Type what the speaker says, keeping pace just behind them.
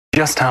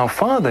Just how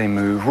far they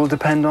move will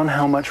depend on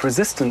how much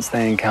resistance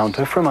they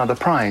encounter from other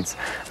prides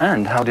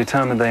and how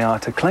determined they are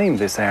to claim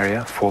this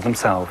area for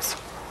themselves.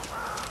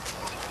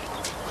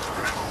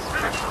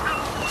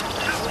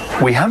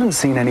 We haven't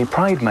seen any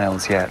pride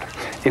males yet.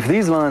 If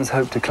these lions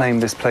hope to claim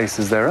this place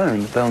as their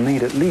own, they'll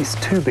need at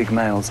least 2 big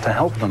males to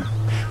help them.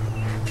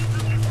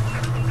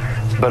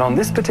 But on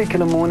this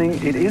particular morning,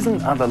 it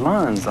isn't other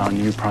lions our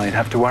new pride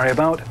have to worry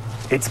about,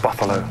 it's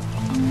buffalo.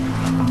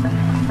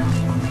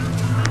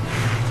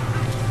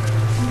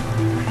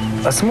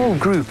 A small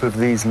group of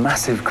these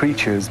massive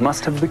creatures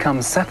must have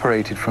become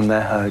separated from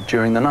their herd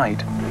during the night.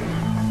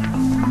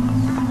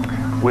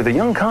 With a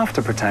young calf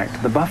to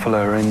protect, the buffalo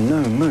are in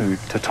no mood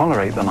to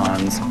tolerate the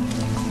lions.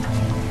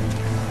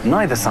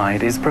 Neither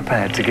side is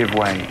prepared to give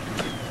way.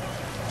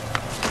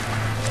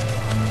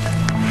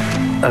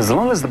 As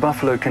long as the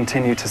buffalo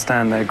continue to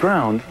stand their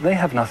ground, they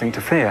have nothing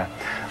to fear.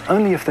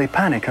 Only if they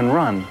panic and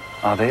run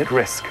are they at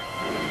risk.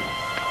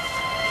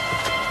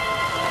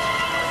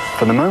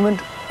 For the moment,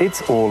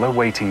 it's all a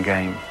waiting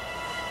game.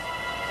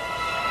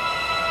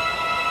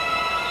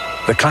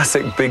 The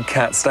classic big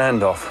cat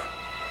standoff.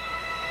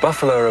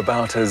 Buffalo are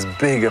about as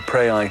big a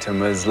prey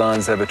item as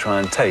lions ever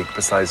try and take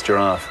besides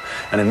giraffe.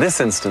 And in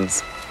this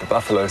instance, the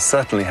buffalo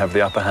certainly have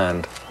the upper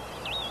hand.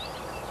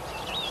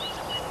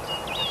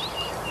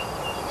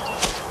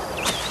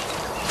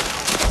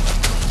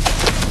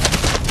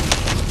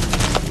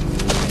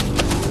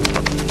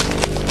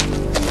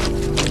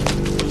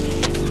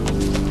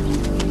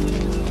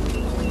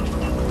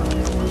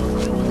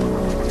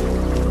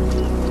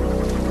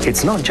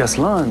 It's not just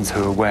lions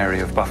who are wary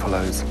of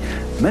buffaloes.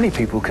 Many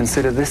people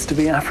consider this to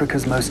be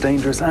Africa's most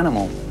dangerous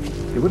animal.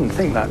 You wouldn't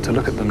think that to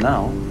look at them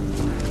now.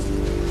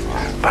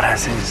 But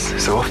as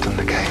is so often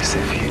the case,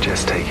 if you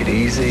just take it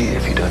easy,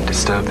 if you don't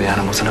disturb the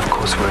animals, and of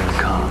course we're in a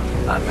car,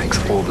 that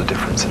makes all the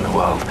difference in the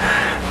world.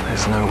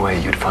 There's no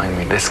way you'd find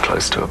me this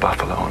close to a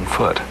buffalo on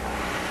foot.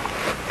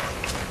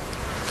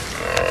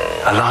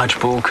 A large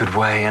bull could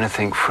weigh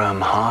anything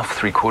from half,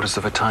 3/4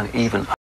 of a ton, even